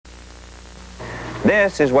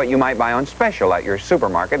This is what you might buy on special at your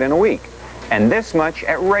supermarket in a week, and this much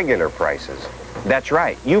at regular prices. That's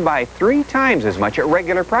right, you buy 3 times as much at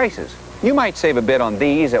regular prices. You might save a bit on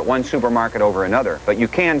these at one supermarket over another, but you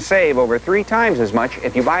can save over 3 times as much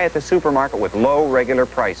if you buy at the supermarket with low regular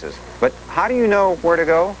prices. But how do you know where to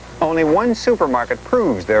go? Only one supermarket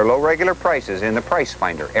proves their low regular prices in the Price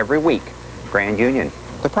Finder every week: Grand Union.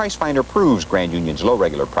 The Price Finder proves Grand Union's low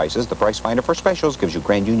regular prices. The Price Finder for specials gives you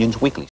Grand Union's weekly.